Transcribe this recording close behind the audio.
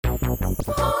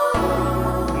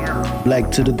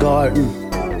Black to the garden.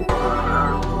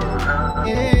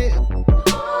 Yeah.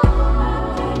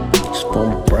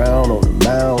 Spunk brown on the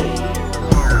mound.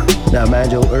 Now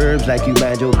mind your herbs like you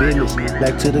mind your business.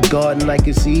 Back to the garden like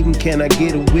it's eating, can I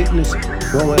get a witness?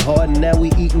 Growing hard and now we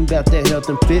eating about that health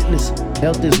and fitness.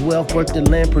 Health is wealth, work the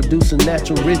land, producing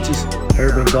natural riches.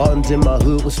 Urban gardens in my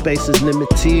hood with spaces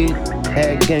limited.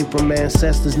 Had game from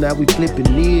ancestors, now we flipping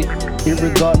it.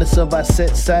 Irregardless of our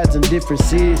set sides and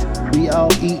differences, we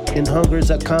all eat and hunger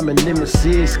is our common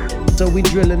nemesis. So we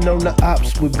drilling on the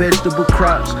ops with vegetable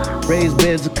crops. Raised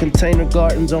beds of container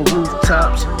gardens on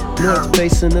rooftops. North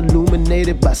facing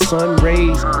illuminated by sun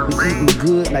rays. We eating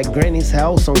good like granny's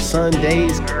house on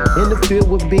Sundays. In the field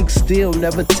with big steel,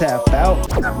 never tap out.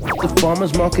 The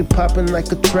farmer's market popping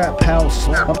like a trap house.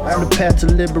 I'm on the path to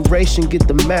liberation, get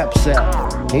the maps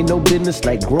out. Ain't no business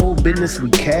like grow business,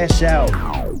 we cash out.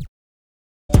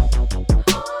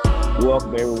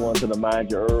 Welcome everyone to the Mind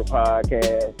Your Herb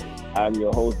podcast. I'm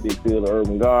your host, Big Phil, the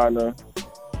Urban Gardener.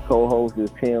 Co-host is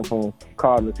Tim from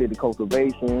Cardinal City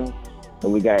Cultivation.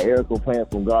 And we got Erica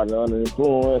Plant from Garden Under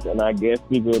Influence. And our guest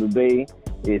speaker of the day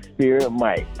is Spirit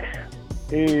Mike.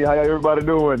 Hey, how everybody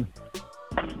doing?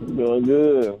 Doing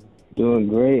good. Doing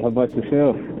great. How about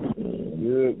yourself?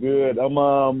 Good.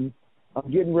 I'm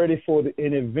getting ready for an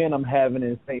event I'm having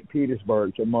in St.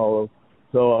 Petersburg tomorrow.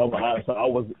 So I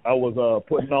was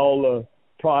putting all the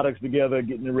products together,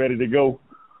 getting it ready to go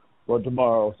for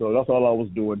tomorrow. So that's all I was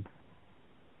doing.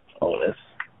 Oh,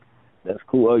 that's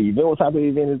cool. Oh, you know what type of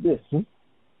event is this?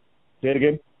 Say it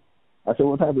again. I said,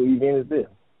 what type of event is this?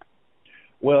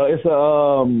 Well, it's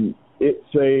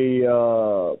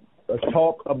a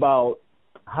talk about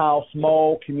how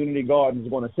small community gardens are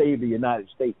going to save the United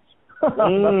States.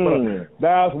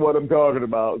 That's what I'm talking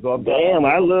about. So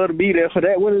I love to be there for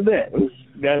that. What is that?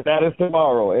 That is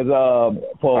tomorrow. It's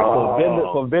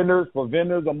for vendors.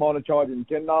 I'm only charging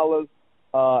 $10.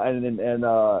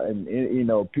 And you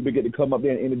know, people get to come up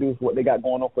there and introduce what they got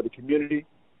going on for the community,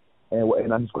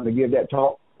 and I'm just going to give that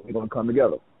talk. We're going to come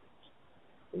together.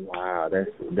 Wow, that's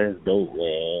dope,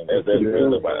 man. That's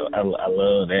real. I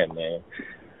love that, man.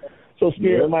 So,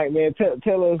 Spirit Mike, man,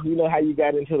 tell us, you know, how you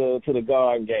got into the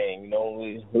garden game. You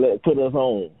know, put us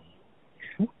on.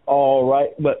 All right,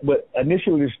 but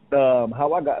initially,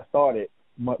 how I got started.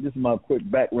 This is my quick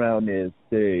background is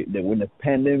that when the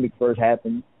pandemic first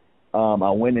happened.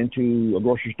 I went into a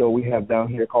grocery store we have down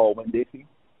here called Winn-Dixie,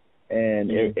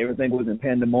 and everything was in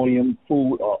pandemonium.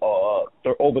 Food,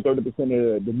 over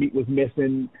 30% of the meat was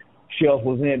missing, shelf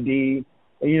was empty.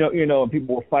 And, you know,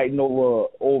 people were fighting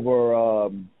over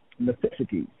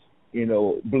necessities. You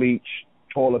know, bleach,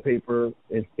 toilet paper,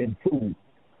 and food.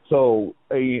 So,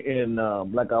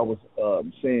 like I was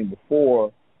saying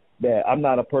before, that I'm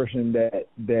not a person that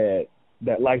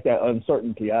like that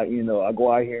uncertainty. I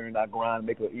go out here and I grind,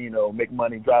 make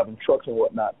money driving trucks and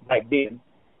whatnot back then.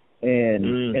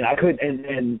 And I couldn't,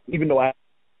 and even though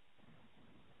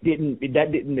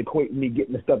that didn't equate me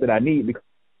getting the stuff that I need because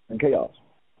of chaos.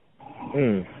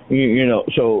 You know,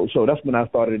 so that's when I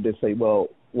started to say, well,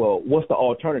 what's the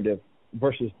alternative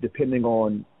versus depending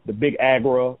on the big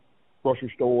agro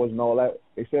grocery stores and all that,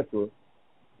 etc.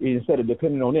 Instead of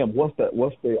depending on them, what's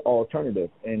the alternative?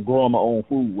 And growing my own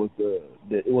food was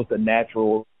the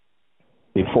natural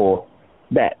before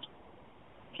that.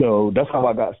 So that's how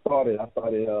I got started. I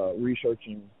started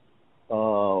researching,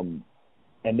 and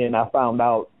then I found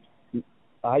out.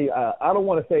 I don't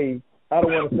want to say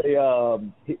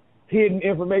hidden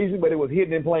information, but it was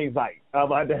hidden in plain sight. How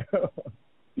about that?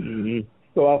 Mm-hmm.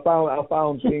 So I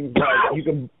found things like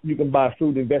you can buy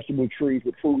fruit and vegetable trees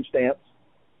with food stamps.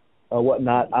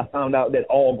 Whatnot. I found out that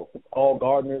all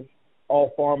gardeners,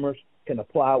 all farmers can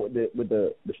apply with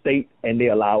the state, and they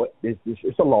allow it.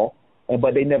 It's a law,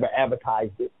 but they never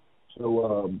advertised it.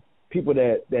 So people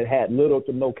that had little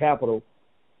to no capital,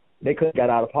 they could have got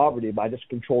out of poverty by just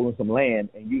controlling some land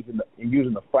and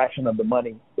using a fraction of the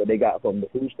money that they got from the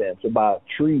food stamps to buy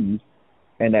trees.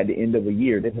 And at the end of the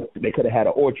year, they could have had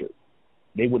an orchard.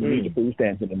 They wouldn't need the food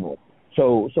stamps anymore.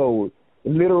 So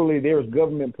literally, there's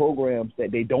government programs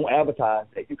that they don't advertise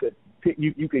that you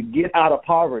could get out of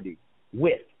poverty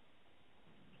with.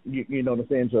 You know what I'm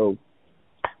saying? So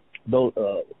those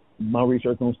my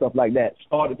research on stuff like that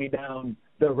started me down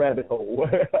the rabbit hole.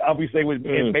 I'll be saying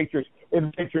in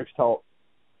Matrix talk.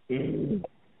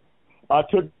 I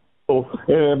took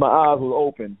and my eyes were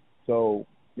open. So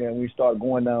we started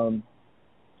going down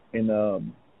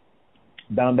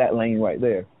down that lane right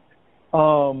there.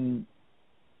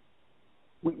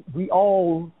 We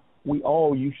all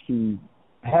used to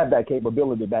have that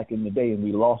capability back in the day, and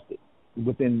we lost it.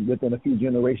 Within a few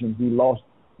generations, we lost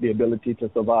the ability to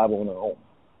survive on their own.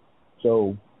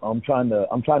 So I'm trying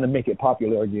to make it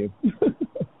popular again.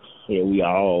 Yeah, we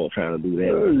all trying to do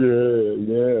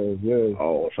that. Yeah.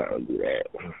 All trying to do that.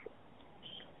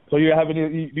 So do you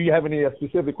have any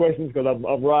specific questions? Because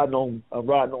I'm riding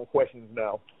on questions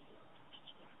now.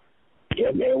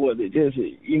 Yeah, man. Was it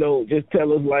just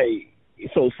tell us, like,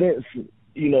 so since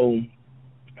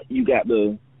you got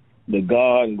the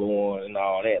garden going and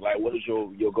all that, like, what is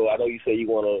your goal? I know you say you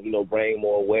want to bring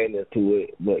more awareness to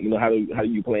it, but how do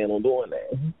you plan on doing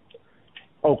that?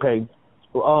 Okay.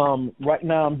 Right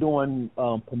now I'm doing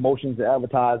promotions and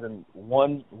advertising.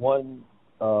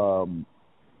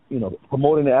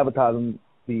 Promoting and advertising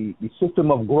the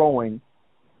system of growing,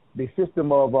 the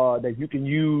system of that you can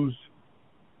use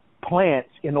plants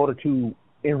in order to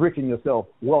enriching yourself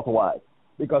wealth-wise,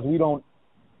 because we don't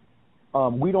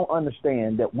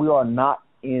understand that we are not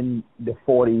in the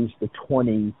 40s, the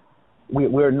 20s.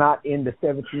 We're not in the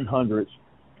 1700s.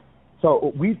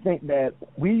 So we think that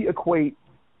we equate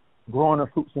growing our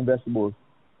fruits and vegetables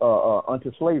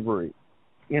unto slavery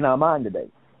in our mind today.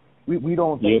 We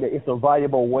don't think that it's a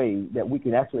viable way that we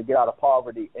can actually get out of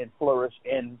poverty and flourish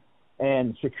and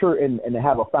secure and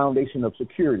have a foundation of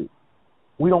security.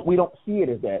 We don't see it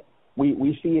as that.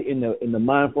 We see it in the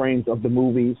mind frames of the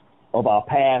movies, of our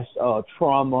past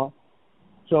trauma.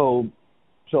 So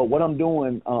what I'm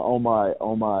doing on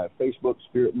my Facebook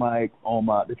Spirit Mike, on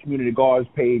the community guards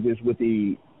pages with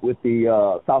the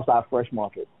Southside Fresh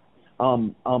Market,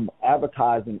 I'm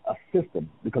advertising a system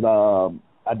because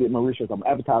I did my research. I'm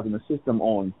advertising a system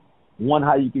on one,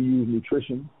 how you can use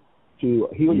nutrition to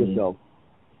heal yourself.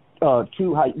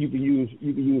 Two, how you can use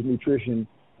nutrition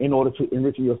in order to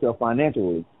enrich yourself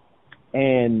financially.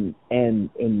 And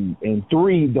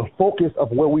three, the focus of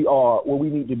where we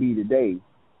need to be today,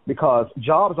 because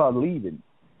jobs are leaving.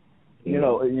 There's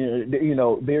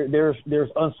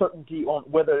uncertainty on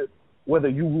whether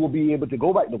you will be able to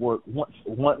go back to work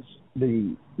once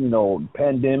the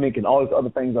pandemic and all these other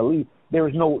things are leave.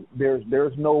 There's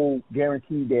no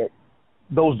guarantee that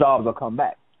those jobs will come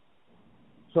back.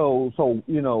 So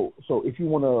if you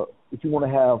want to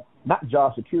have not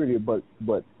job security but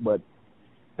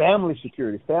family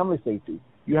security, family safety,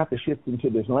 you have to shift into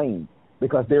this lane,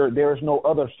 because there is no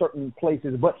other certain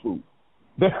places but food.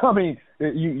 I mean,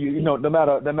 no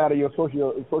matter your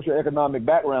socioeconomic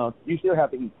background, you still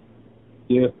have to eat.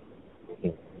 Yeah.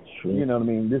 True. You know what I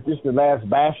mean? This is the last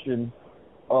bastion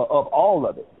of all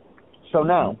of it. So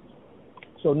now,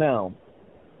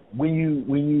 when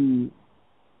you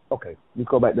okay, let's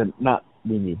go back to not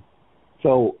when you.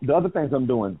 So the other things I'm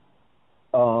doing,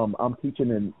 I'm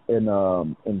teaching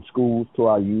in schools to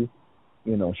our youth,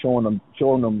 showing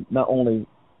them not only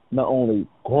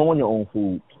growing your own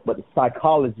food, but the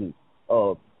psychology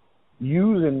of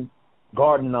using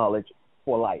garden knowledge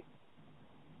for life.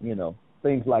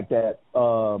 Things like that.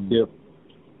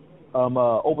 I'm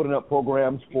opening up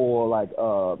programs for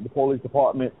the police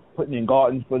department, putting in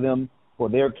gardens for them, for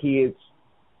their kids,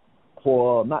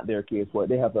 for not their kids, but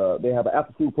they have an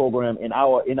after school program in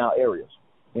our areas,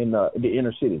 in the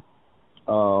inner city.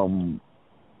 One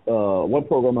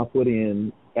program I put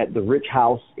in at the Rich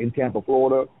House in Tampa,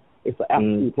 Florida, it's an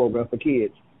after school program for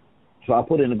kids. So I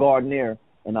put in a garden there,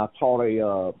 and I taught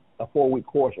a 4-week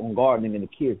course on gardening, and the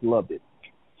kids loved it.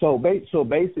 So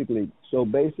basically,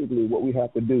 what we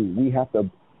have to do, we have to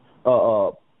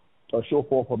show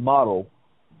forth a model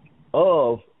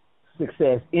of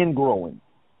success in growing.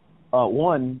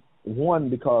 One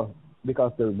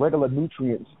because the regular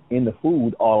nutrients in the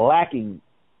food are lacking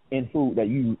in food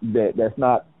that's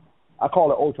not, I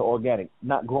call it ultra organic,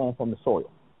 not grown from the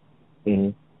soil.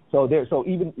 Mm-hmm. So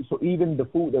even the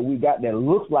food that we got that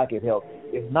looks like it's healthy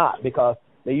is not, because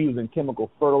they're using chemical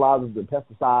fertilizers and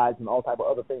pesticides and all type of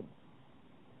other things.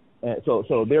 And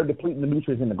so they're depleting the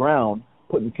nutrients in the ground,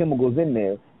 putting chemicals in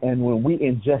there, and when we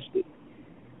ingest it,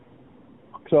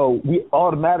 so we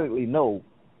automatically know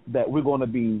that we're going to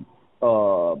be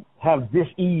have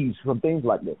dis-ease from things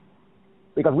like this,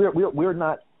 because we're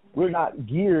not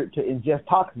geared to ingest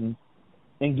toxins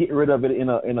and get rid of it in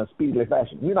a speedily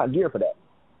fashion. We're not geared for that.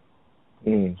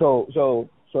 Mm.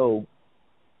 So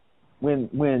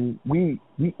when we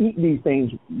eat these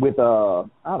things with I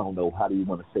don't know, how do you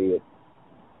want to say it?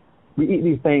 We eat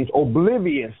these things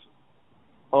oblivious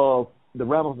of the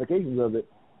ramifications of it.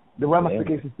 The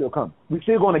ramifications still come. We're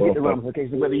still going to get the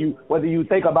ramifications, whether you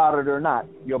think about it or not.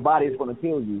 Your body is going to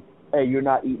tell you, hey, you're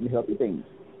not eating healthy things.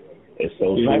 It's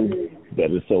so true.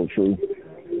 That is so true.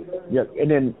 Yeah,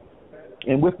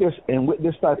 and with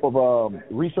this type of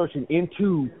researching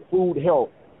into food health,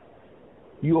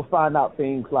 you'll find out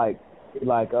things like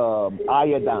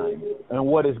iodine and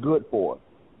what it's good for.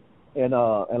 and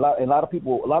a lot of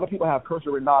people have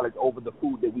cursory knowledge over the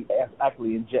food that we actually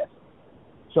ingest.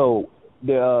 So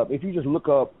if you just look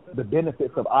up the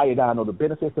benefits of iodine or the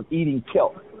benefits of eating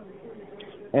kelp,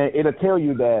 and it'll tell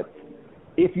you that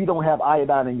if you don't have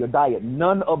iodine in your diet,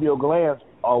 none of your glands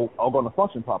are going to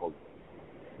function properly.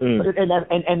 And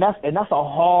that's a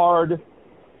hard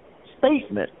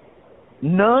statement.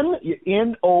 None,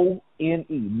 None,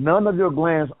 none of your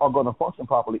glands are going to function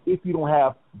properly if you don't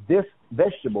have this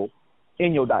vegetable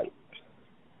in your diet.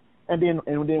 And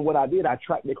then what I did, I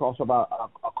tracked it across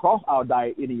our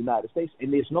diet in the United States,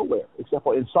 and it's nowhere except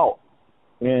for in salt,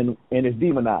 and it's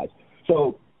demonized.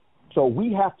 So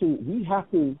we have to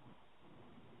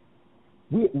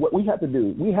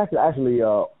actually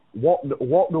walk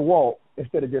the walk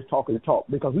instead of just talking the talk,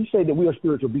 because we say that we are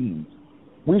spiritual beings.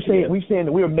 We say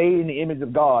that we are made in the image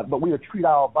of God, but we will treat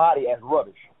our body as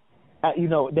rubbish.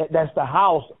 That's the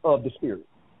house of the spirit.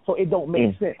 So it don't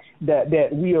make sense that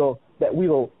we'll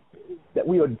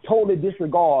totally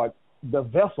disregard the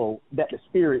vessel that the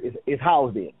spirit is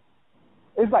housed in.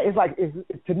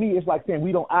 To me, it's like saying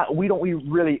we don't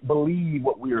really believe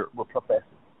what we're professing.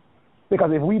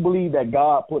 Because if we believe that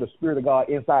God put a spirit of God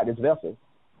inside this vessel,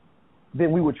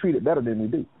 then we would treat it better than we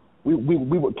do. We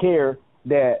would care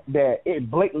that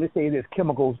it blatantly says there's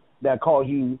chemicals that cause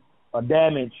you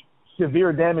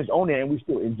severe damage on it, and we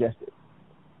still ingest it.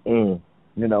 And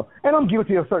I'm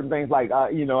guilty of certain things, like I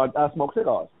smoke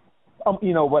cigars. I'm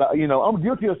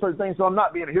guilty of certain things, so I'm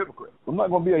not being a hypocrite. I'm not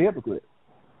going to be a hypocrite.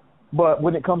 But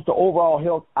when it comes to overall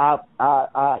health,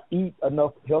 I eat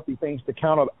enough healthy things to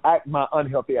counteract my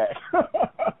unhealthy acts.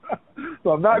 So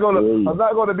I'm not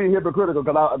going to be hypocritical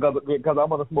because I'm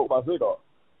going to smoke my cigar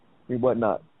and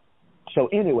whatnot. So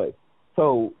anyway,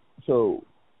 so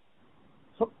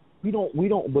we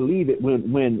don't believe it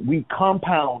when we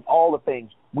compound all the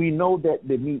things. We know that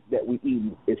the meat that we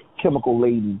eat is chemical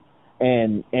laden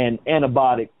and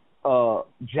antibiotic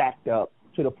jacked up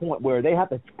to the point where they have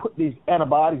to put these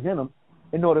antibiotics in them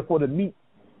in order for the meat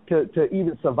to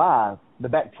even survive the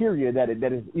bacteria that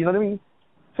is, you know what I mean?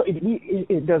 So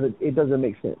it doesn't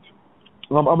make sense.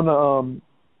 I'm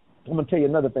gonna tell you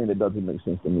another thing that doesn't make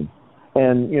sense to me.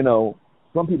 And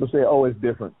some people say, oh, it's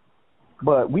different,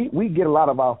 but we get a lot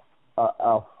of our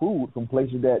food from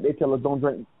places that they tell us don't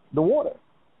drink the water.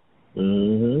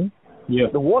 Mm-hmm. Yeah.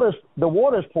 The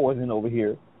water's poison over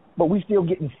here, but we still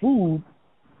getting food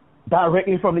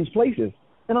directly from these places.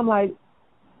 And I'm like,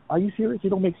 are you serious? It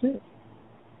don't make sense.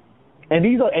 And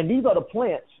these are the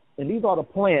plants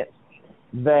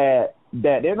that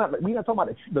they're not. We're not talking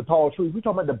about the tall trees. We're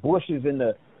talking about the bushes and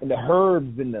the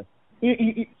herbs and the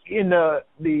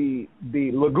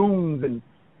lagoons, and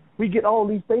we get all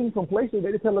these things from places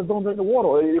that they tell us don't drink the water.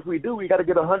 Or if we do, we got to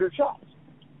get 100 shots.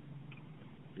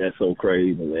 That's so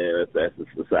crazy, man. That's the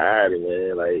society,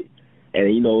 man. Like, and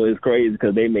it's crazy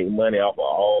because they make money off of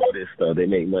all this stuff. They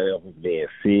make money off of being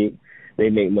sick. They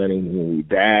make money when we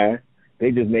die.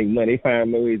 They just make money. They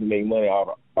find ways to make money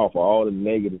off of all the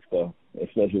negative stuff,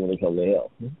 especially when it comes to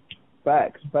health.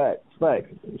 Facts.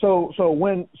 So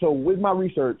with my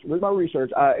research,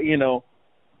 I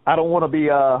don't want to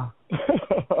be I'm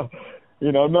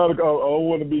not. I don't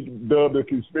want to be dubbed a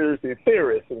conspiracy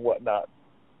theorist and whatnot.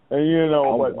 And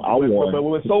but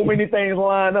when so many things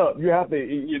line up, you have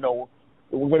to,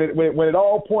 when it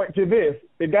all points to this,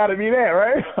 it got to be that,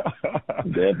 right?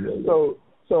 Definitely.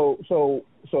 So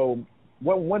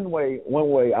one way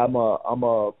I'm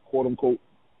a quote unquote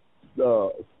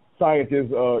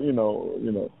scientist,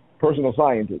 personal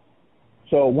scientist.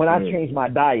 So when I changed my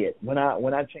diet, when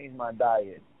I changed my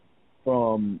diet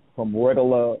from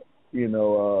regular,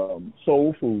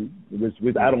 soul food,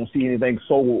 which I don't see anything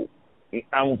soul.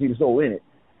 I don't see the soul in it.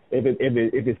 If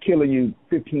it's killing you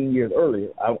 15 years earlier,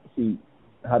 I don't see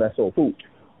how that's soul food.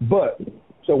 But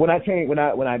so when I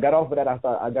got off of that, I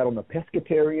got on a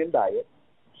pescatarian diet.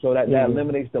 So that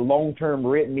eliminates the long-term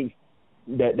red meat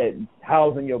that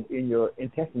house in your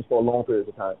intestines for a long period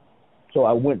of time. So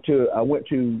I went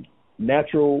to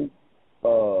natural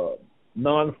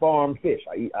non-farm fish.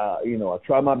 I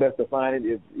try my best to find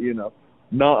it.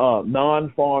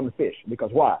 Non-farm fish,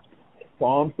 because why?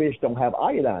 Farm fish don't have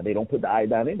iodine. They don't put the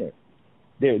iodine in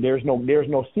there. There's no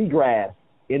seagrass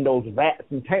in those vats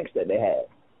and tanks that they have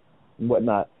and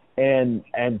whatnot. And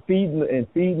feeding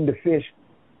the fish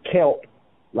kelp,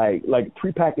 like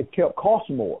prepackaged kelp, costs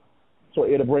more. So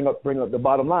it'll bring up the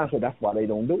bottom line. So that's why they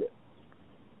don't do it.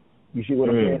 You see what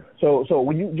I'm saying? So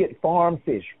when you get farm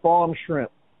fish, farm shrimp,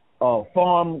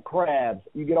 farm crabs,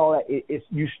 you get all that. It's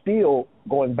you still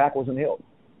going backwards in health.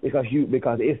 Because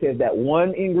it says that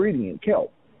one ingredient,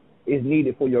 kelp, is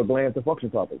needed for your glands to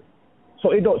function properly. So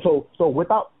it don't. So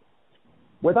without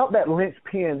without that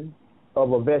linchpin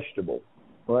of a vegetable,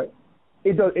 right?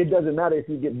 It doesn't matter if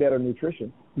you get better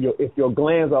nutrition. If your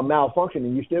glands are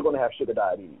malfunctioning, you're still going to have sugar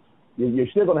diabetes. You're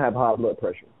still going to have high blood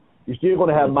pressure. You're still going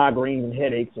to have migraines and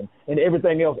headaches and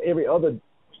everything else, every other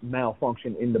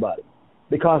malfunction in the body,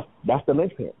 because that's the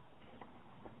linchpin.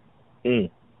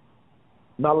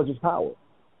 Knowledge is power,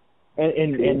 and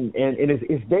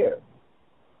it's there.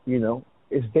 You know,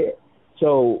 it's there.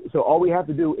 So all we have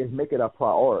to do is make it a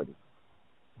priority.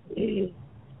 You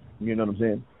know what I'm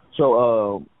saying?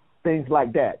 So things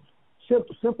like that,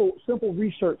 simple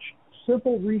research.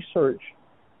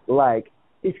 Like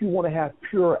if you want to have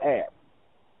pure abs,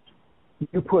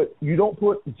 you don't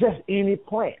put just any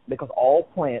plant, because all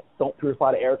plants don't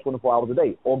purify the air 24 hours a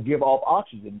day or give off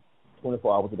oxygen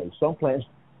 24 hours a day. Some plants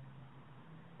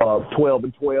 12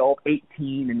 and 12,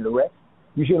 18 and the rest.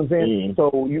 You see what I'm saying?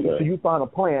 So you find a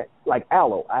plant like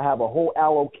aloe. I have a whole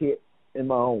aloe kit in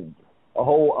my home, a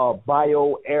whole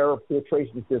bio air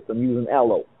filtration system using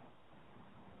aloe.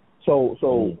 So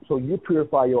you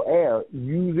purify your air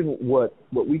using what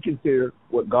we consider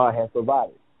what God has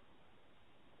provided.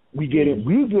 We get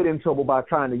in trouble by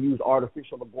trying to use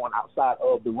artificial or going outside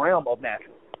of the realm of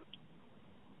natural.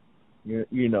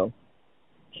 You know,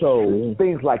 so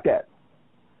things like that.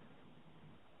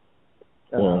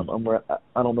 I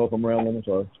don't know if I'm rambling. I'm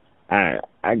sorry.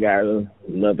 I got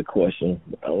another question.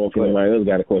 I don't know if anybody else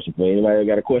got a question for me. Anybody else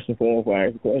got a question for me before I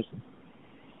ask a question?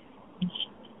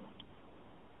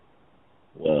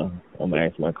 Well, I'm going to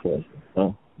ask my question.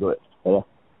 Go ahead. Hello?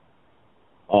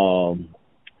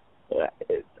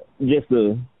 Just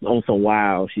on some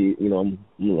wild shit, you know, I'm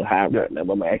a little high right now,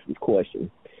 but I'm going to ask this question.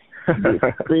 Did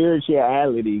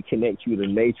spirituality connect you to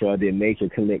nature, or did nature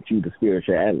connect you to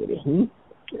spirituality?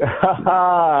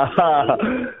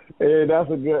 Hey, that's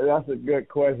a good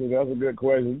question. That's a good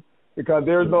question, because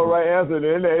there's no right answer.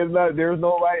 There's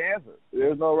no right answer.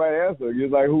 There's no right answer.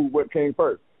 It's like what came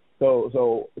first.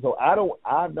 So I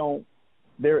don't.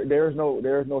 There's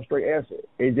no straight answer.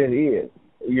 It just is.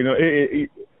 You know.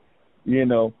 You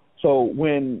know. So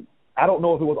when I don't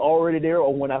know if it was already there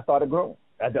or when I started growing.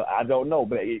 I don't know,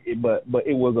 but it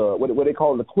was what they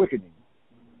call the quickening.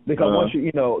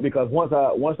 Because once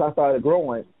I started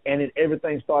growing, and then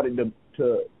everything started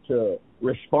to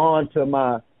respond to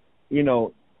my, you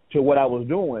know, to what I was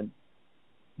doing,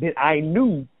 then I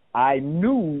knew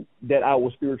that I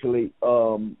was spiritually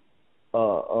how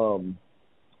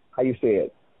you say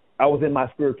it, I was in my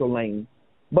spiritual lane,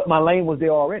 but my lane was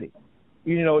there already.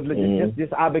 You know,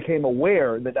 just I became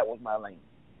aware that was my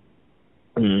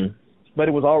lane, but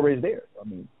it was always there. I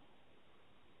mean.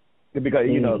 Because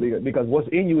because what's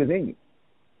in you is in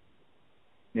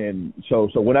you, and so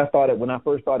when I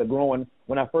first started growing,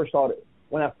 when I first found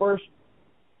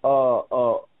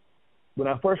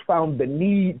the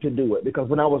need to do it, because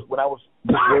when I was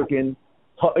just working,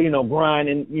 you know,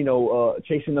 grinding, you know,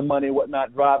 chasing the money and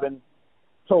whatnot, driving,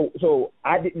 so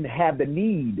I didn't have the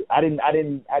need. I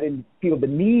didn't feel the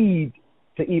need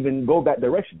to even go that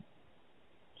direction.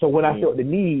 So when I felt the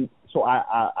need, so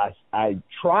I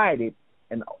tried it.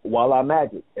 And while I'm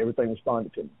at it, everything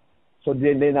responded to me. So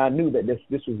then I knew that this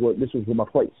was my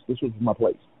place. This was my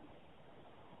place.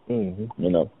 You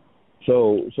know.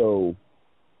 So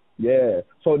yeah.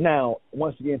 So now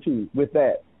once again too, with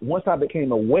that, once I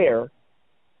became aware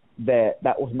that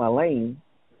was my lane,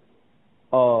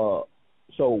 so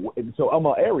I'm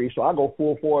an Aries, so I go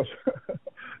full force.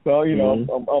 So you know,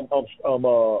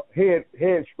 I'm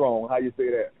headstrong. How you say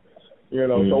that? You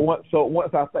know, so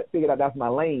once I figured out that's my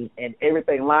lane and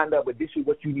everything lined up with this is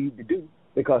what you need to do,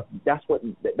 because that's what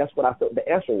I felt the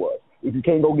answer was. If you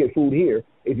can't go get food here,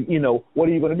 you know, what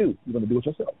are you going to do? You're going to do it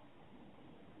yourself.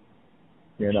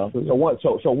 You know.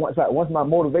 So once my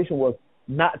motivation was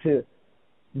not to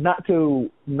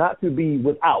be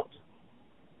without.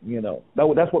 You know,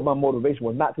 that's what my motivation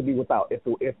was, not to be without. If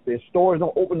the stores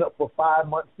don't open up for 5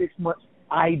 months, 6 months,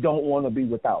 I don't want to be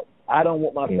without. I don't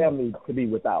want my family to be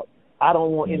without. I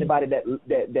don't want anybody that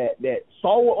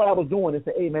saw what I was doing and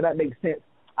said, "Hey man, that makes sense."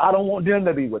 I don't want them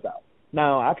to be without.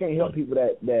 Now I can't help people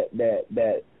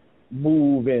that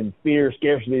move in fear,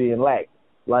 scarcity, and lack,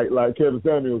 like Kevin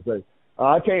Samuels say.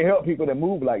 I can't help people that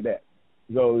move like that.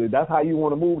 So if that's how you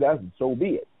want to move, that's so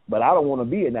be it. But I don't want to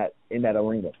be in that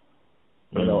arena.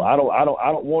 You know, I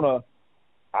don't want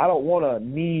to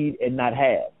need and not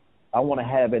have. I want to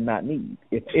have and not need.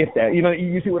 If that, you know,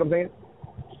 you see what I'm saying?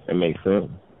 It makes sense.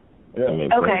 Yeah.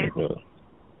 Okay.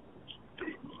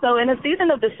 So in a season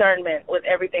of discernment, with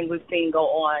everything we've seen go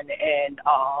on and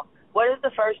all, what is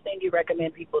the first thing you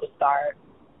recommend people to start?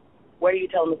 Where do you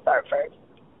tell them to start first?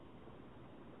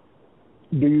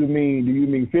 Do you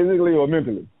mean physically or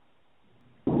mentally?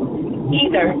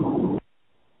 Either.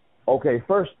 Okay,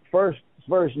 first,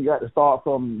 you got to start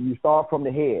from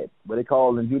the head, what they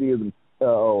call in Judaism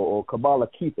or Kabbalah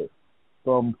keeper,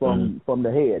 from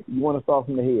the head. You want to start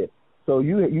from the head. So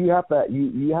you have to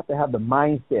have the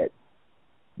mindset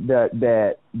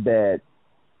that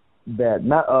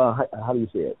not how do you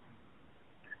say it?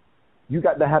 You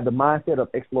got to have the mindset of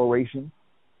exploration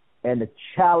and to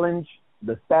challenge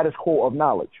the status quo of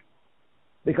knowledge.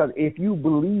 Because if you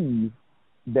believe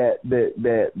that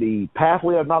the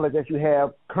pathway of knowledge that you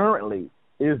have currently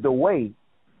is the way,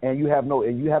 and you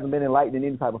haven't been enlightened in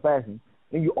any type of fashion,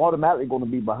 then you're automatically going to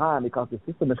be behind because the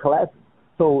system is collapsing.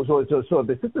 So if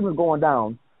the system is going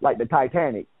down like the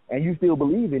Titanic, and you still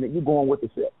believe in it, you're going with the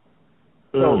ship.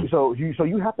 So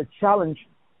you have to challenge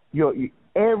your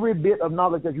every bit of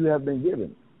knowledge that you have been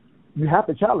given. You have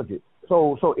to challenge it.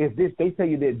 So if they tell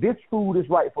you that this food is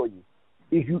right for you,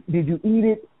 did you eat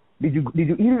it? Did you eat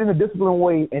it in a disciplined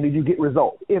way, and did you get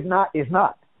results? If not, it's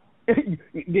not.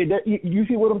 You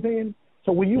see what I'm saying?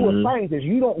 So when you are scientists,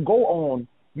 you don't go on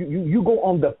you go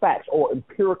on the facts or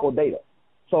empirical data.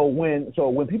 So when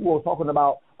people were talking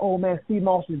about, oh man, sea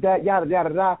moss is that, yada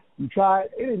yada yada, you tried,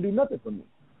 it didn't do nothing for me.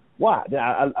 Why?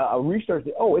 I researched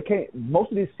it. Oh, it can't.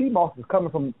 Most of these sea moss is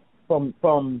coming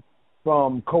from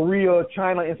Korea,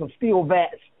 China, and some steel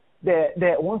vats.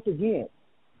 That once again,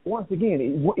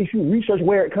 if you research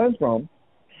where it comes from,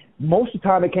 most of the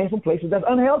time it came from places that's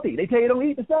unhealthy. They tell you don't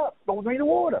eat the stuff, don't drink the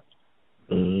water.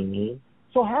 Mm-hmm.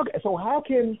 So how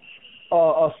can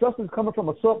a substance coming from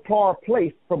a subpar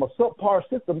place, from a subpar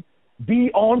system, be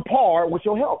on par with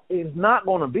your health? It's not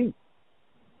going to be.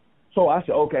 So I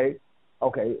said, okay,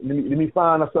 let me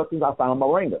find a substance. I found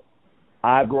moringa.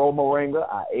 I grow moringa.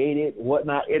 I ate it,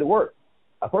 whatnot. It worked.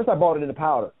 At first I bought it in the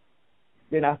powder.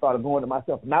 Then I started growing it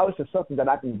myself. Now it's a substance that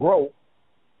I can grow.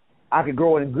 I can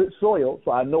grow it in good soil,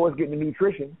 so I know it's getting the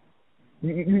nutrition.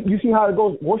 You see how it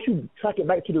goes? Once you track it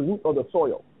back to the root of the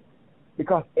soil,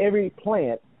 because every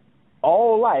plant,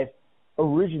 all life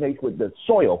originates with the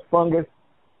soil, fungus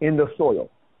in the soil,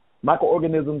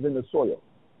 microorganisms in the soil.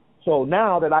 So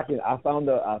now that I found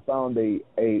a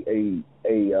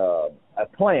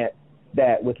plant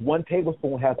that with 1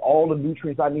 tablespoon has all the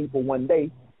nutrients I need for one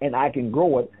day, and I can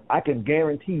grow it. I can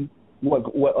guarantee what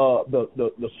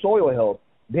the soil health.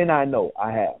 Then I know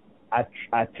I have.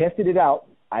 I tested it out.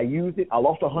 I used it. I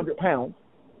lost 100 pounds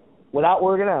without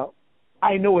working out.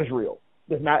 I know it's real.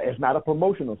 It's not a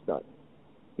promotional stunt.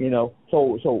 You know.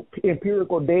 So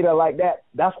empirical data like that.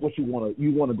 That's what you want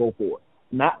to go for.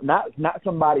 Not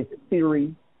somebody's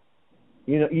theory.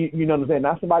 You know what I'm saying?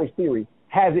 Not somebody's theory.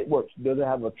 Has it worked? Does it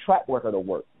have a track record of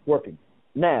working?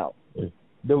 Now,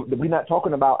 we're not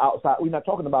talking about outside. We're not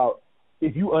talking about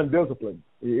if you undisciplined.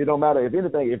 It don't matter if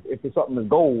anything. If it's something that's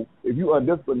gold, if you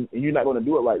undisciplined and you're not going to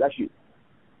do it right, that's you.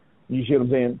 You see what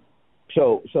I'm saying?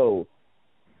 So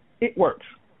it works.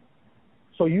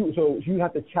 So you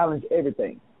have to challenge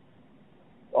everything.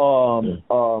 They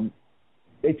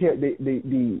tell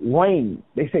the rain.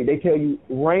 They tell you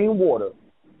rainwater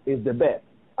is the best.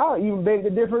 I don't even beg to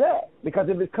differ that, because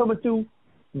if it's coming through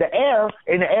the air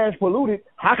and the air is polluted,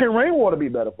 how can rainwater be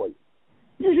better for you?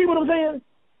 You see what I'm saying?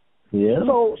 Yeah.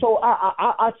 So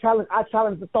I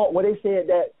challenge the thought where they said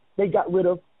that they got rid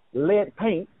of lead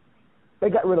paint. They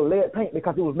got rid of lead paint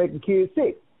because it was making kids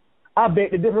sick. I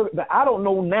beg to differ. I don't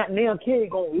know now kid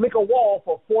gonna lick a wall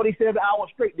for 47 hours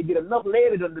straight to get enough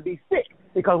lead in them to be sick.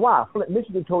 Because why? Flint,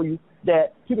 Michigan told you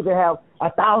that people can have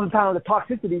 1,000 times the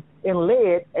toxicity in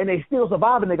lead and they still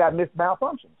survive, and they got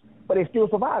malfunctions, but they still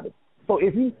surviving. So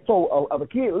if a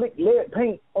kid lick lead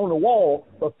paint on the wall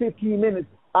for 15 minutes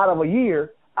out of a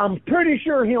year, I'm pretty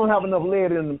sure he don't have enough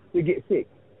lead in him to get sick.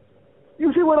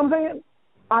 You see what I'm saying?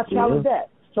 I challenge that.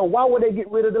 So why would they get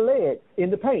rid of the lead in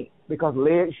the paint? Because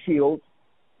lead shields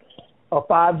a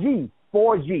 5G,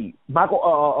 4G,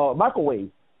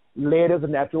 microwave. Lead is a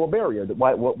natural barrier.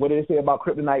 What did they say about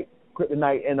kryptonite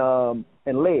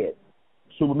and lead?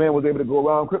 Superman was able to go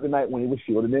around kryptonite when he was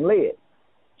shielded in lead.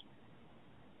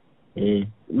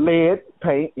 Lead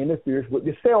paint interferes with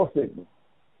the cell signal.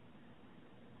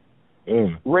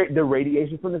 The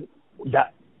radiation from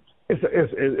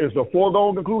it's a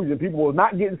foregone conclusion. People were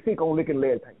not getting sick on licking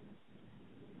lead paint.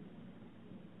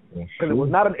 Because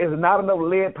it's not enough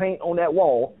lead paint on that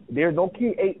wall. There's no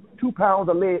kid ate 2 pounds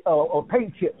of lead of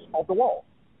paint chips off the wall.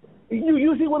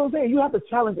 You see what I'm saying? You have to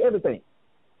challenge everything.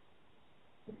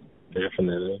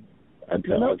 Definitely. But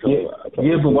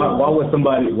why would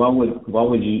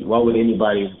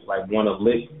anybody like want to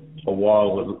lick a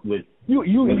wall with you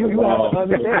have to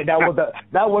understand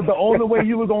that was the only way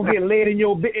you was gonna get lead in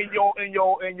your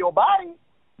body.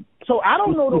 So I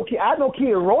don't know no kid. I know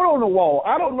kid wrote on the wall.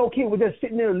 I don't know kid was just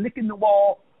sitting there licking the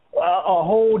wall a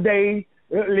whole day.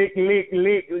 Lick.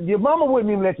 Your mama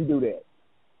wouldn't even let you do that.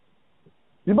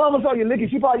 Your mama saw you licking.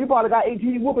 You probably got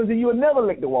 18 whoopings and you would never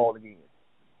lick the wall again.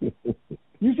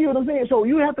 You see what I'm saying? So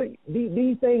you have to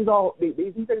these things are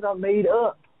made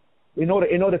up in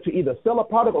order to either sell a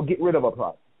product or get rid of a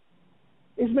product.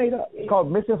 It's made up. It's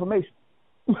called misinformation.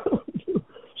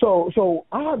 So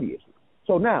obvious.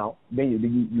 So now, then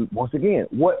you once again,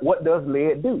 what does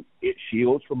lead do? It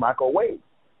shields from microwaves.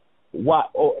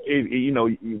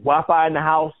 Wi-Fi in the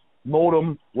house,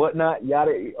 modem, whatnot,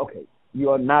 yada. Okay,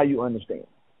 you understand.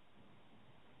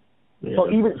 Yeah. So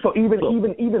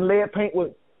even lead paint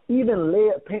was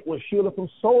shielded from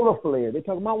solar flares. They're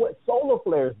talking about what solar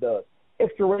flares does,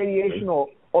 extra radiation or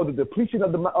the depletion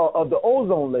of the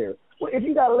ozone layer. Well, if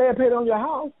you got lead paint on your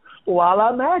house, well,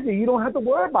 I imagine you don't have to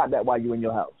worry about that while you're in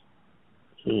your house.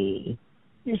 So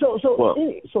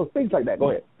things like that. Go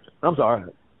ahead. I'm sorry.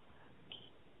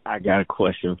 I got a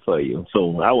question for you.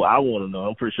 So I want to know.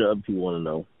 I'm pretty sure other people want to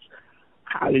know.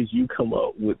 How did you come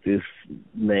up with this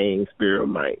name, Spirit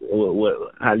Mike?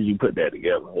 How did you put that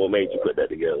together? What made you put that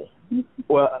together?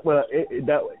 Well,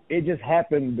 it just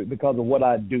happened because of what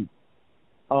I do.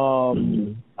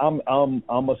 I'm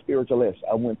a spiritualist.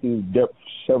 I went through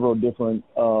several different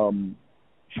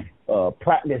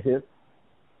practices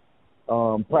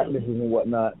and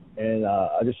whatnot, and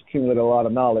I just accumulated a lot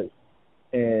of knowledge.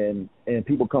 And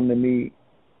people come to me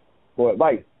for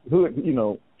advice.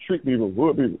 Street people,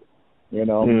 hood people. I'm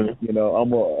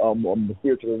a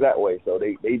spiritualist that way. So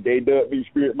they dub me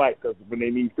Spirit Mike because when they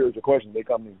need spiritual questions, they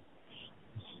come to me.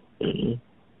 Mm-hmm.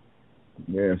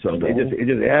 Yeah, so it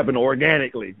just happened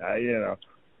organically.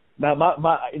 Now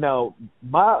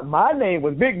my name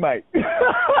was Big Mike.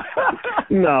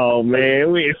 No,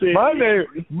 man,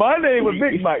 my name was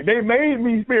Big Mike. They made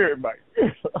me Spirit Mike.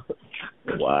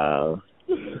 Wow.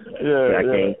 Yeah,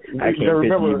 I can't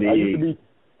remember.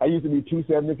 I used to be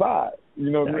 275. You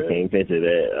know what I mean? I can't picture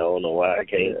that. I don't know why I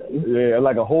can't. Yeah,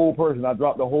 like a whole person. I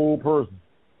dropped the whole person.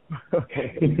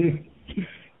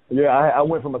 Yeah, I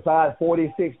went from a size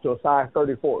 46 to a size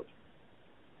 34.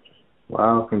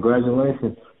 Wow,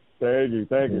 congratulations. Thank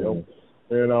you.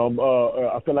 And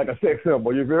I feel like a sex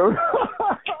symbol, you feel me?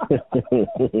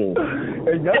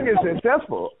 And young and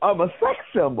successful. I'm a sex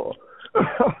symbol.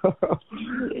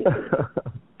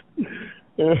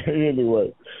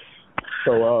 Anyway.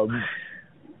 So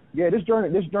this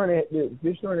journey has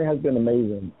been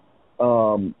amazing.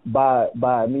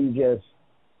 By me just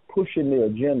pushing the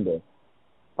agenda.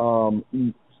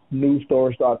 News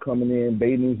stories start coming in.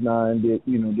 Bay News 9 did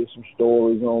some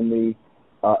stories on me.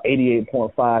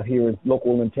 88.5 here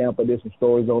local in Tampa did some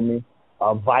stories on me.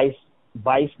 Vice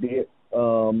did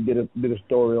a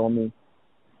story on me.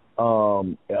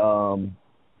 And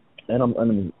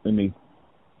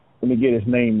let me get his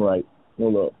name right.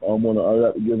 Hold up. I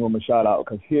have to give him a shout out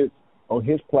because on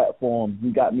his platform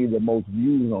he got me the most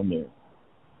views on there.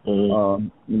 Mm-hmm.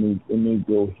 Let me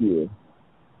go here.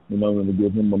 I'm going to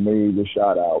give him a major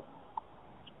shout out.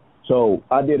 So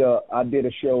I did a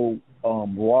show,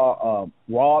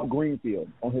 Rob Greenfield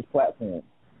on his platform,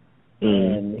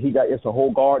 and it's a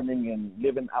whole gardening and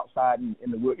living outside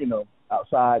in the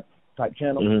outside type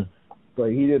channel. Mm-hmm. So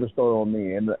he did a story on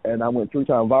me, and I went 3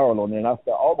 times viral on there, and I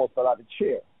almost fell out the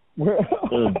chair. Yeah,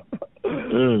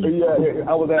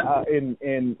 I was at in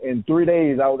 3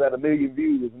 days I was at 1 million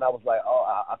views, and I was like,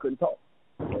 I couldn't talk.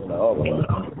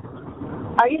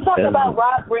 Are you talking about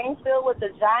Rob Greenfield with the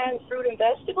giant fruit and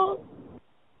vegetables?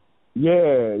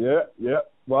 Yeah.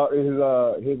 Well,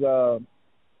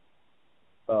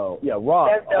 Rob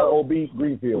R.O.B.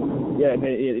 Greenfield. Yeah,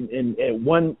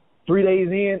 and 3 days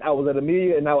in, I was at 1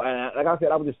 million, and like I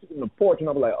said, I was just sitting on the porch, and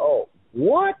I was like, oh,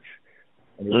 what?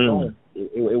 And it was home.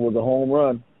 It was a home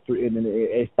run, and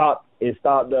it stopped at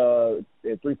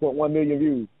 3.1 million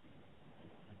views.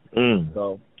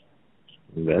 So.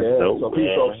 That's dope,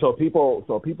 so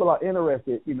people are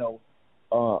interested, in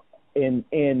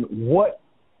what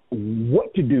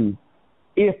to do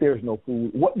if there's no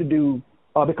food, what to do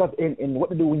because what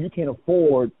to do when you can't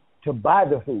afford to buy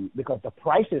the food because the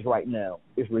prices right now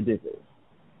is ridiculous,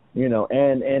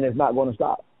 and it's not going to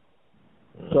stop.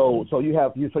 So you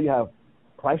have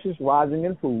prices rising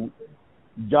in food,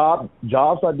 jobs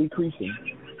are decreasing,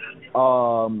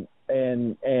 and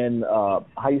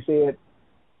how you say it.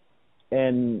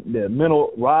 And the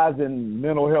rise in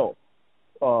mental health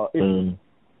issues,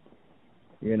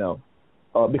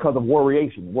 because of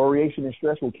worryation. Worryation and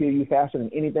stress will kill you faster than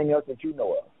anything else that you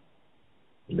know of.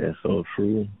 That's so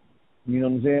true. You know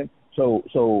what I'm saying? So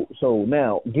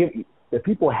now that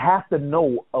people have to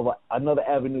know of another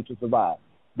avenue to survive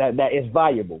that is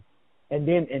valuable, and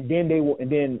then they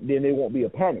won't be a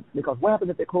panic. Because what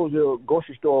happens if they close your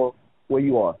grocery store where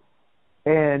you are,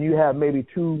 and you have maybe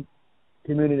 2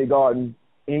 community gardens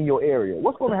in your area?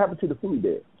 What's going to happen to the food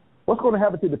there? What's going to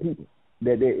happen to the people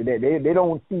that they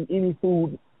don't see any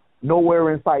food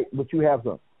nowhere in sight, but you have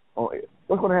some?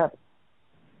 What's going to happen?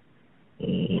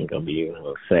 It's gonna be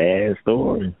a sad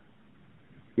story.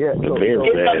 Yeah, a very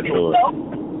sad story.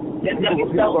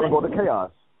 People are going to go to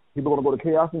chaos. People are going to go to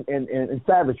chaos and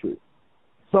savagery.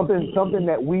 Something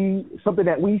that we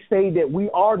say that we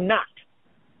are not.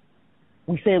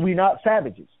 We say we're not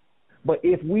savages, but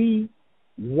if we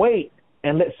wait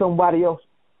and let somebody else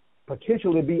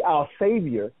potentially be our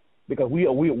savior, because we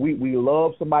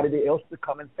love somebody else to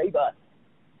come and save us.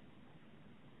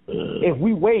 If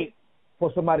we wait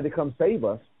for somebody to come save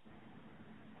us,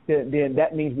 then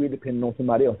that means we're depending on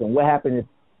somebody else. And what happens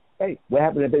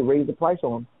if they raise the price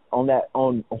on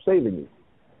saving you?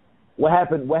 What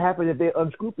happened if they're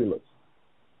unscrupulous?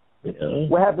 Yeah.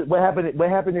 What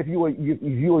happened if you're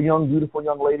a young, beautiful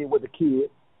young lady with a kid,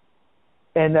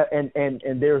 and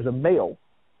there's a male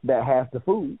that has the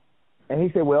food, and he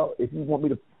said, well, if you want me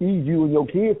to feed you and your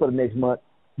kid for the next month,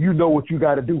 you know what you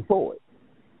got to do for it.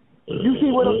 You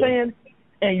see what I'm saying?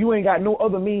 And you ain't got no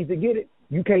other means to get it.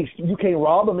 You can't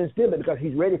rob him and steal it because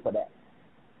he's ready for that.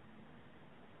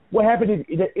 What happens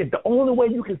if the only way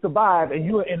you can survive and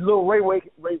you're in little Ray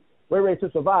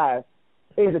to survive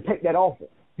is to take that offer?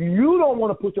 You don't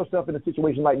want to put yourself in a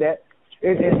situation like that.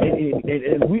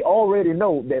 And we already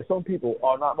know that some people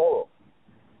are not moral.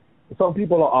 Some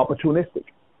people are opportunistic.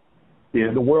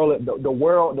 Yeah. The world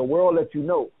lets you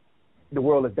know the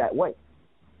world is that way.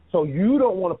 So you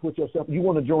don't want to put yourself. You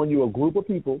want to join a group of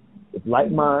people with like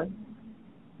mind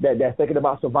that's thinking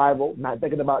about survival, not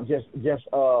thinking about just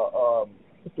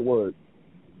what's the word?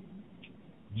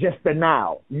 Just the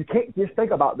now. You can't just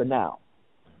think about the now.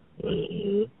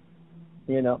 You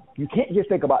know, you can't just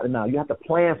think about the now. You have to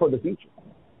plan for the future.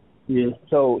 Yeah.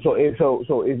 So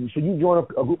you join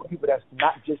a group of people that's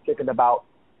not just thinking about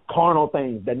carnal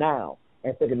things, the now,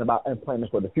 and thinking about and planning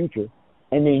for the future,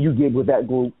 and then you get with that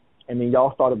group, and then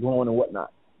y'all started growing and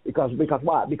whatnot. Because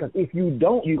why? Because if you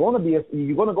don't, you're gonna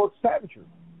go to savagery.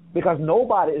 Because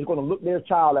nobody is gonna look their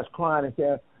child that's crying and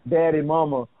say, "Daddy,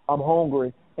 Mama, I'm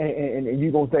hungry," and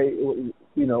you're gonna say,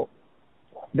 you know,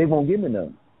 they won't give me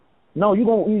none. No, you're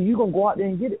gonna go out there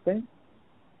and get it, man.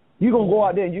 You're gonna go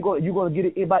out there and you're gonna get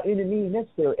it by any means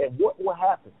necessary. And what will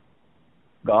happen?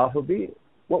 God forbid.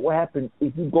 What will happen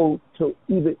if you go to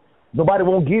either nobody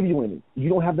won't give you any. You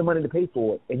don't have the money to pay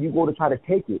for it, and you go to try to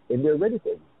take it, and they're ready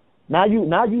for it. Now you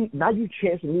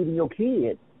chance of leaving your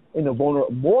kid in a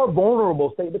more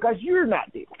vulnerable state because you're not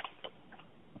there.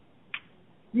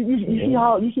 You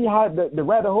see how the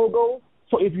rabbit hole goes.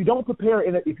 So if you don't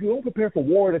prepare for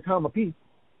war at a time of peace,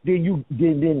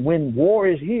 then when war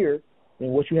is here, then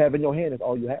what you have in your hand is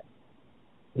all you have,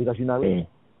 because you're not ready.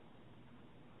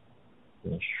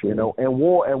 You know, and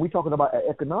war, and we're talking about an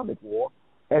economic war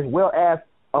as well as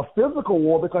a physical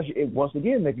war, because once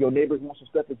again, if your neighbors want some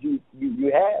stuff that you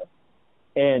have,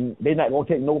 and they're not gonna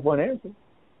take no for an answer,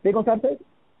 they're gonna try to take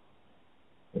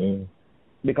it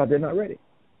because they're not ready.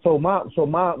 So my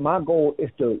goal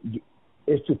is to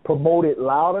promote it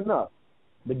loud enough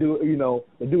to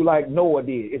do like Noah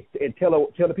did, and tell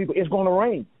the people it's gonna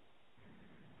rain.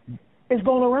 It's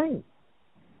gonna rain.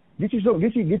 Get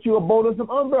you a boat and some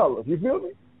umbrellas. You feel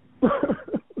me?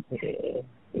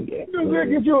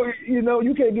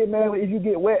 You can't get mad if you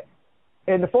get wet,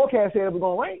 and the forecast said it was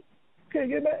gonna rain. You can't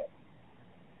get mad.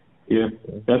 Yeah,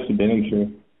 that's the damn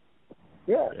true.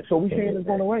 Yeah, so we saying it's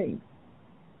gonna rain.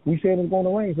 We saying it's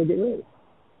gonna rain, so get ready.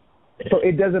 So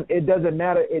it doesn't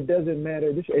matter. It doesn't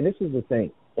matter. This is the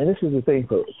thing. And this is the thing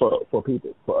for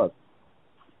people, for us.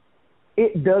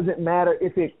 It doesn't matter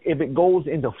if it goes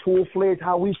into full-fledged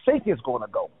how we think it's going to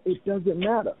go. It doesn't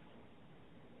matter.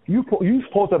 You're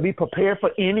supposed to be prepared for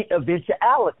any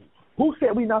eventuality. Who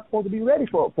said we're not supposed to be ready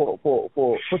for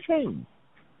change?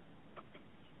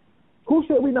 Who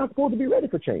said we're not supposed to be ready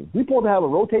for change? We're supposed to have a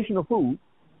rotation of food.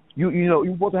 You're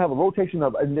supposed to have a rotation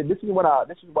of, and this is what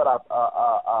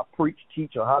I preach,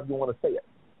 teach, or however you want to say it.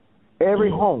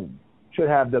 Every home should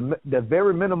have the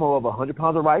very minimum of 100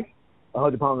 pounds of rice,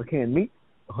 100 pounds of canned meat,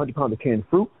 100 pounds of canned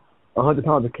fruit, 100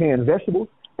 pounds of canned vegetables,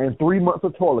 and 3 months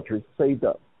of toiletries saved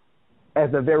up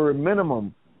as a very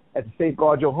minimum to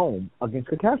safeguard your home against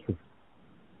catastrophe.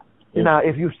 Yeah. Now,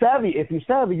 if you're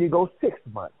savvy, you go 6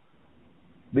 months.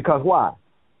 Because why?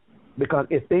 Because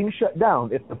if things shut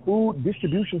down, if the food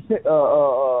distribution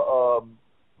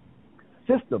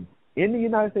system in the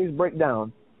United States break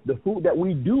down, the food that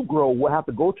we do grow will have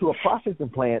to go to a processing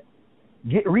plant,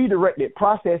 get redirected,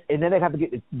 processed, and then they have to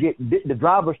get the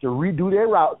drivers to redo their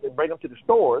routes and bring them to the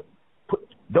stores.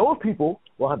 Those people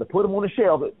will have to put them on the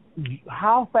shelf.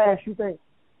 How fast you think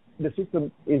the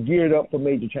system is geared up for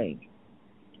major change?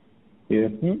 Yeah.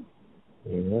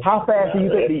 Mm-hmm. How fast do you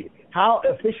think? How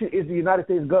efficient is the United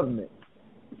States government?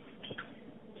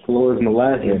 Slow as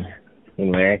molasses.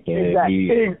 Exactly.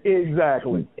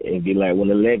 It'd be like when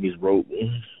the levees broke.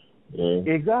 Yeah.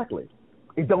 Exactly.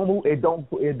 It don't move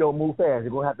fast.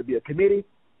 It's gonna have to be a committee,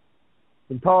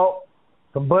 some talk,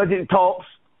 some budget talks,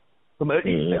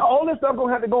 all this stuff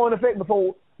gonna have to go in effect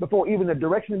before even the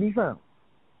direction be found.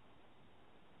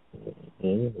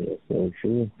 That's so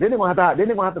true. Then they're gonna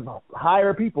have to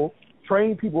hire people,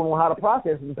 train people on how to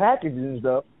process and package and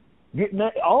stuff.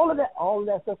 All of that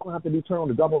stuff gonna have to be turned on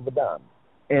the double of a dime,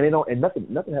 and nothing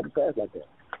happens fast like that.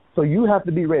 So you have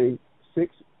to be ready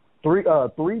 3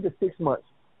 to 6 months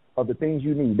of the things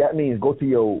you need. That means go to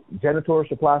your janitorial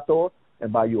supply store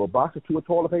and buy you a box or two of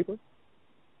toilet paper.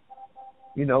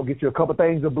 You know, get you a couple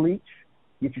things of bleach,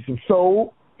 get you some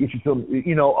soap, get you some,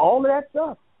 all of that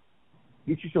stuff.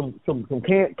 Get you some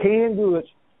canned goods.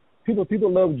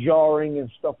 People love jarring and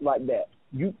stuff like that.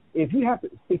 If you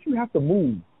have to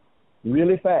move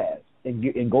really fast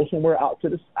and go somewhere out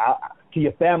to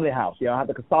your family house, you don't have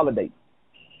to consolidate.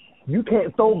 You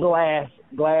can't throw glass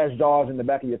jars in the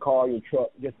back of your car, your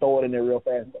truck, just throw it in there real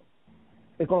fast.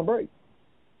 It's gonna break.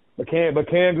 But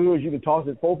canned goods, you can toss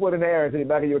it 4 foot in the air into the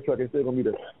back of your truck. It's still gonna be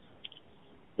there.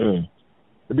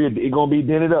 It's gonna be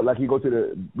dented up. Like you go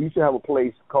to we used to have a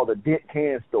place called the Dent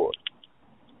Can Store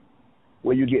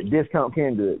where you get discount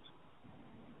canned goods.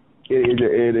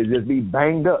 It'll just be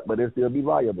banged up, but it'll still be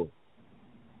valuable.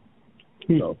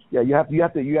 So yeah, you have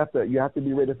to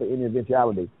be ready for any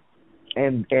eventuality.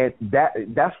 And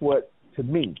that's what, to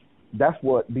me, that's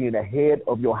what being ahead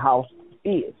of your house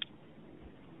is.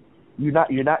 You're not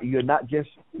just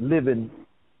living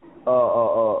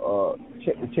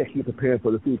check to check. You're preparing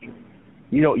for the future.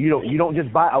 You don't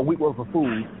just buy a week worth of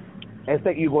food and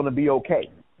think you're going to be okay.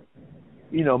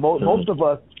 Most of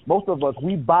us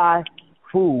we buy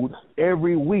food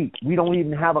every week. We don't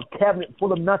even have a cabinet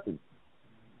full of nothing.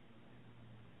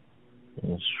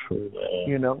 That's true,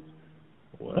 man.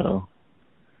 Well.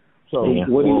 So,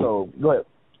 go ahead.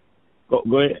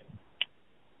 Go ahead.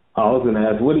 I was going to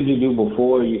ask, what did you do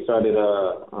before you started,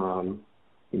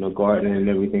 gardening and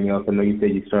everything else? I know you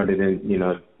said you started in,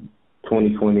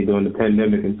 2020 during the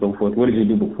pandemic and so forth. What did you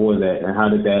do before that, and how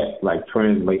did that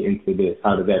translate into this?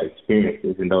 How did that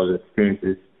experiences and those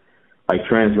experiences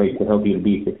translate to help you to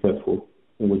be successful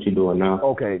in what you're doing now?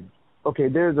 Okay.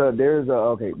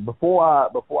 Before I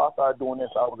started doing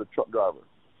this, I was a truck driver.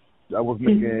 I was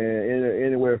making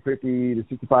anywhere $50,000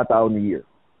 to $65,000 a year,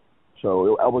 so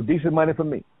it was decent money for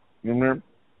me. You know what I mean?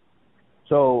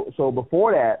 So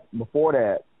before that,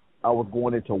 I was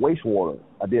going into wastewater.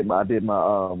 I did my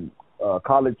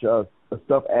college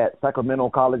stuff at Sacramento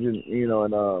College, in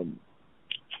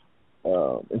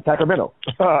Sacramento.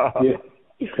 Yeah.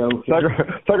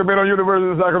 Sacramento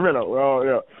University of Sacramento. Well,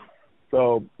 yeah.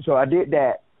 So I did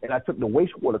that, and I took the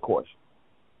wastewater course.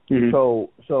 Mm-hmm.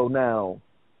 So now.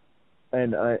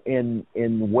 And in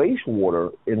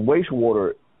wastewater,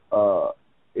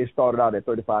 it started out at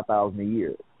 $35,000 a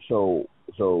year. So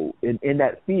in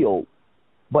that field,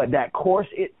 but that course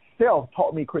itself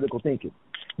taught me critical thinking.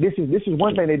 This is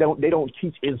one thing they don't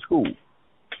teach in school.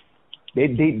 They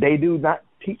do not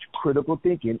teach critical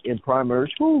thinking in primary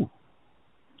school.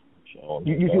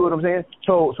 You see what I'm saying?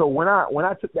 So when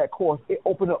I took that course, it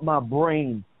opened up my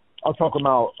brain. I'm talking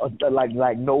about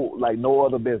like no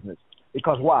other business.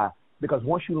 Because why? Because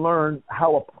once you learn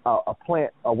how a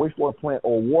plant, a wastewater plant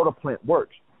or a water plant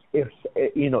works, if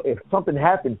something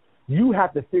happens, you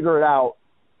have to figure it out.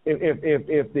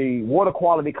 If the water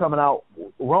quality coming out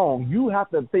wrong, you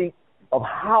have to think of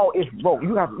how it's wrong.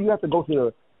 You have to go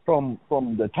to from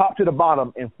the top to the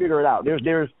bottom and figure it out.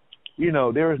 There is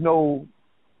no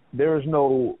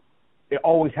it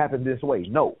always happens this way.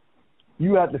 No,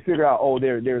 you have to figure out. Oh,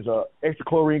 there's a extra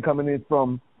chlorine coming in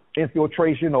from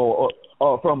infiltration or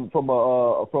from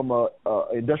a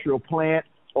industrial plant,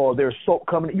 or there's soap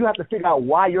coming. You have to figure out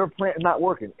why your plant is not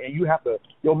working, and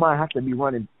your mind has to be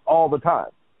running all the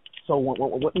time. So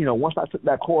once I took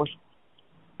that course,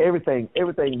 everything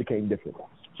became different.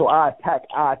 So I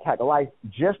attack life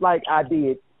just like I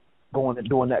did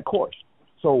doing that course.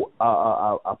 So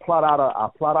I plot out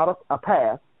a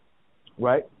path,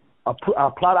 right? I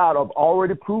plot out an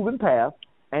already proven path.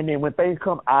 And then when things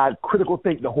come, I critical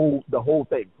think the whole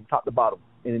thing from top to bottom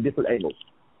and in different angles.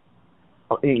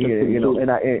 You know,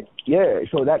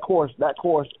 so that course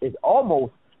is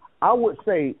almost, I would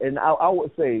say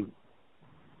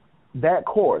that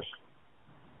course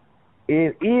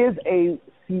is a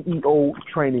CEO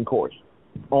training course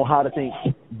on how to think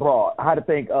broad, how to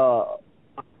think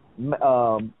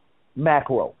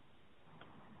macro.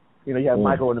 You know, you have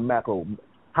micro and the macro.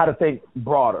 How to think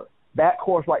broader. That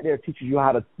course right there teaches you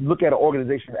how to look at an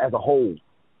organization as a whole,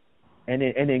 and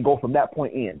then go from that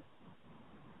point in.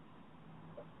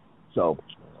 So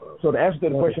to answer the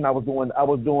question, I was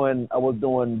doing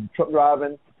truck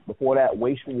driving. Before that,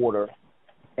 wastewater,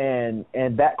 and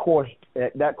that course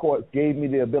gave me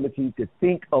the ability to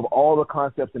think of all the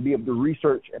concepts and be able to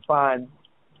research and find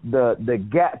the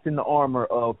gaps in the armor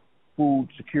of food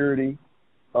security,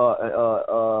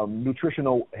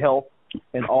 nutritional health,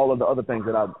 and all of the other things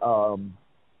that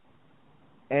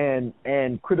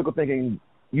and critical thinking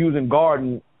using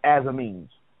garden as a means.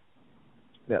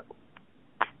 Yeah.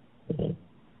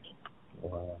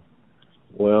 Wow.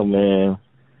 Well, man,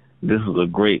 this was a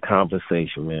great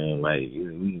conversation, man. Like,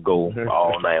 we can go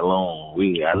all night long.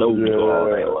 I know we can go all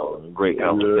night long. Great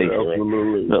conversation,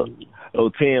 absolutely. Man. So,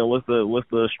 Tim, what's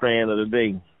the strand of the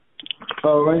day?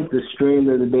 All right, the strain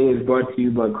of the day is brought to you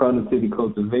by Cardinal City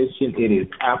Cultivation. It is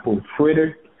apple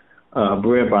fritter,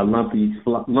 bred by Lumpy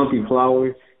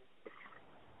Flowers.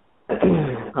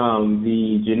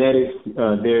 The genetics,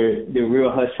 they're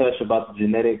real hush hush about the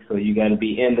genetics, so you got to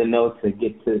be in the know to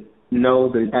get to know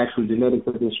the actual genetics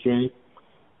of this strain.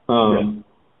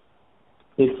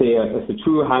 It's a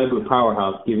true hybrid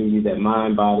powerhouse, giving you that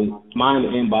mind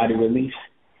and body relief.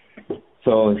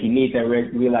 So if you need that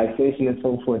relaxation and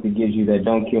so forth, it gives you that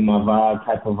don't kill my vibe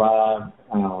type of vibe.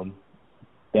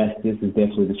 This is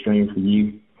definitely the strain for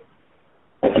you.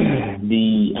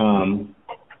 The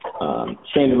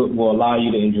strain will allow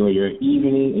you to enjoy your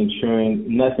evening, ensuring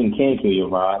nothing can kill your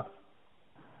vibe.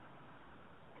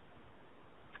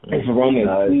 Its aroma is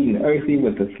sweet and earthy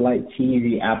with a slight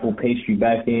cheesy apple pastry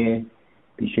back end.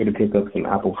 Be sure to pick up some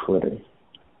apple fritter.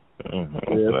 Yeah,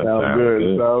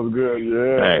 sounds good.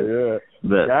 Yeah.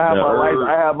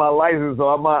 I have my license, so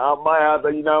I might have to,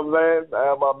 you know what I'm saying? I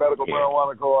have my medical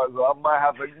marijuana card, so I might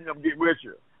have to get with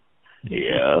you.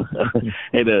 Yeah.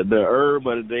 And the herb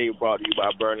of the day brought to you by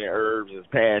Burning Herbs is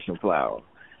passion flower.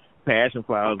 Passion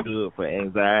flower is good for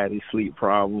anxiety, sleep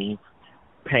problems,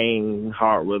 pain,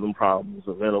 heart rhythm problems,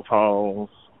 menopause,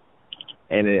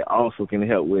 and it also can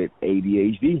help with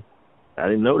ADHD. I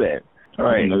didn't know that. All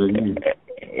right. And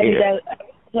the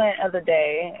plant of the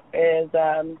day is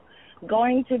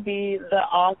going to be the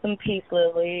awesome peace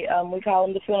lily. We call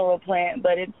them the funeral plant,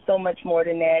 but it's so much more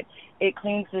than that. It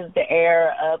cleanses the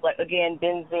air of, like, again,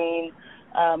 benzene,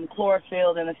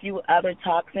 chlorophyll, and a few other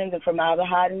toxins and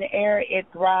formaldehyde in the air. It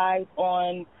thrives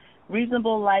on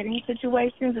reasonable lighting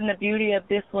situations, and the beauty of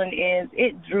this one is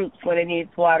it droops when it needs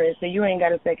water, so you ain't got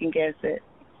to second guess it.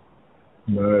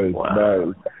 Nice, wow.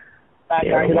 Nice.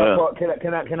 Yeah,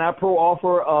 can I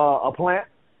offer a plant?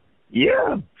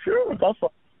 Yeah, sure. Go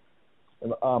for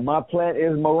it. My plant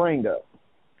is moringa.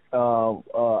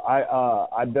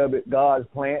 I dub it God's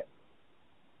plant.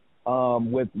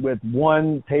 With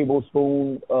 1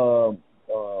 tablespoon.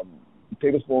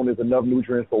 Tablespoon is enough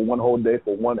nutrients for 1 whole day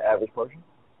for 1 average person.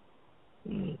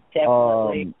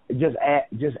 Definitely. Just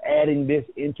adding this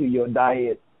into your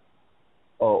diet,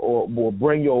 or will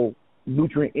bring your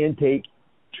nutrient intake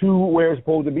to where it's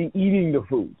supposed to be, eating the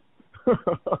food.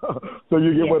 So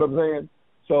you get what I'm saying?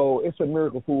 So it's a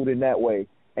miracle food in that way.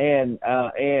 And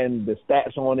the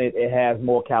stats on it has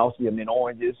more calcium than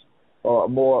oranges, all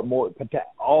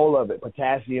of it,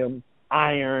 potassium,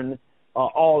 iron,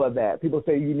 all of that. People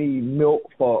say you need milk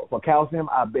for calcium.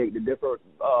 I beg to differ.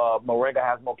 Moringa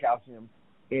has more calcium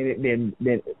in it than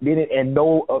it, and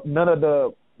none of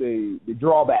the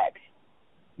drawbacks.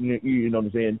 You know what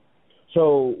I'm saying?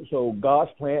 So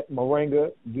God's plant,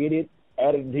 moringa, get it,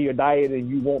 add it to your diet, and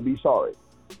you won't be sorry.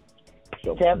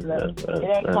 So, definitely. It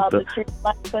ain't called the tree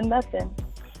life for nothing.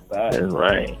 That's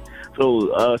right.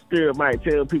 So, Spirit Mike,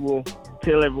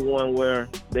 tell everyone where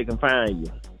they can find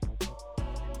you.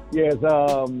 Yes,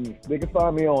 they can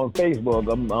find me on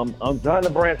Facebook. I'm trying to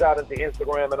branch out into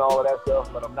Instagram and all of that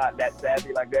stuff, but I'm not that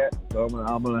savvy like that. So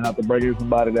I'm gonna have to bring in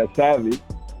somebody that's savvy.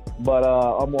 But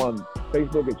I'm on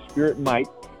Facebook at Spirit Mike,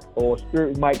 or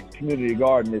Spirit Mike's Community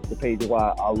Garden is the page where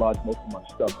I launch most of my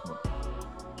stuff from.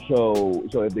 So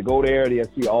if they go there, they'll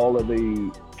see all of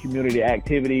the community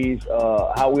activities,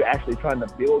 how we're actually trying to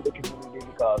build the community,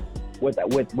 because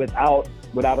without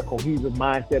a cohesive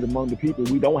mindset among the people,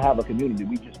 we don't have a community.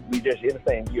 We just in the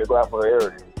same geographical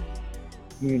area.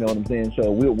 You know what I'm saying?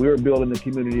 So we're building a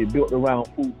community built around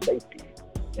food safety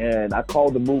And I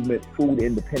call the movement food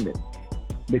independent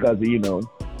because, you know,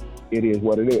 it is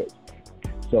what it is.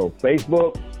 So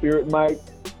Facebook, Spirit Mike,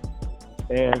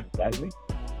 and that's me.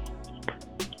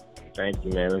 Thank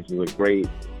you, man. This was a great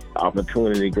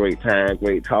opportunity, great time,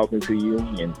 great talking to you.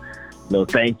 And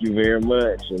thank you very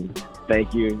much. And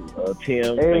thank you,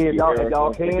 Tim. Hey, thank if you, y'all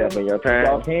Erica, can, for your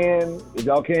time. if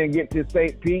y'all can get to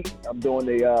St. Pete, I'm doing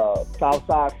the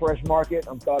Southside Fresh Market.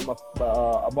 I'm starting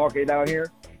a market down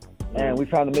here, and we're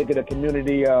trying to make it a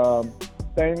community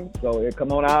thing. So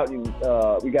come on out.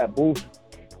 We got booths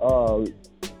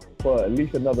for at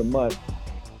least another month.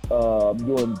 I'm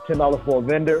doing $10 for a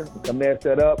vendor. Come there,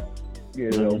 set up.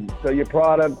 Sell your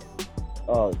product.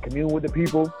 Commune with the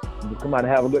people. Just come out and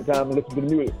have a good time and listen to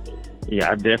the music.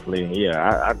 Yeah, I definitely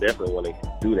want to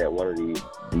do that one of these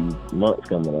months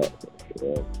coming up.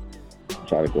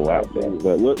 Try to go out there,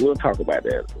 but we'll talk about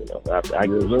that.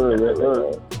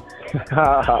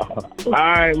 All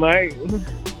right, Mike.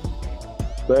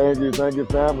 Thank you,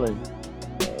 family.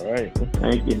 All right,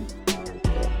 Thank you.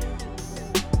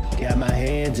 Got my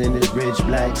hands in this rich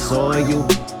black soil,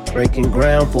 breaking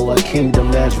ground for a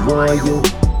kingdom that's royal.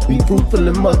 Be fruitful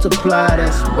and multiply,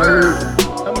 that's word.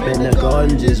 I'm in the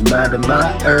garden just minding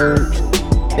my herbs.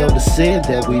 Elder said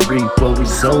that we reap what we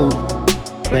sow.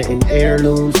 Planting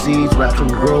heirloom seeds, watch them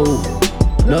grow.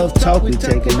 Enough talk, we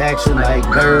taking action like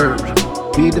birds.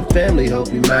 Feed the family,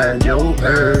 hope you mind your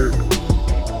herb.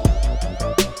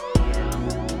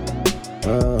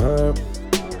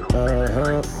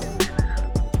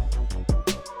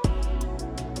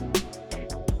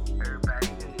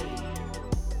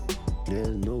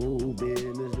 There's no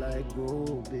business like grow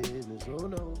business, oh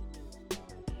no.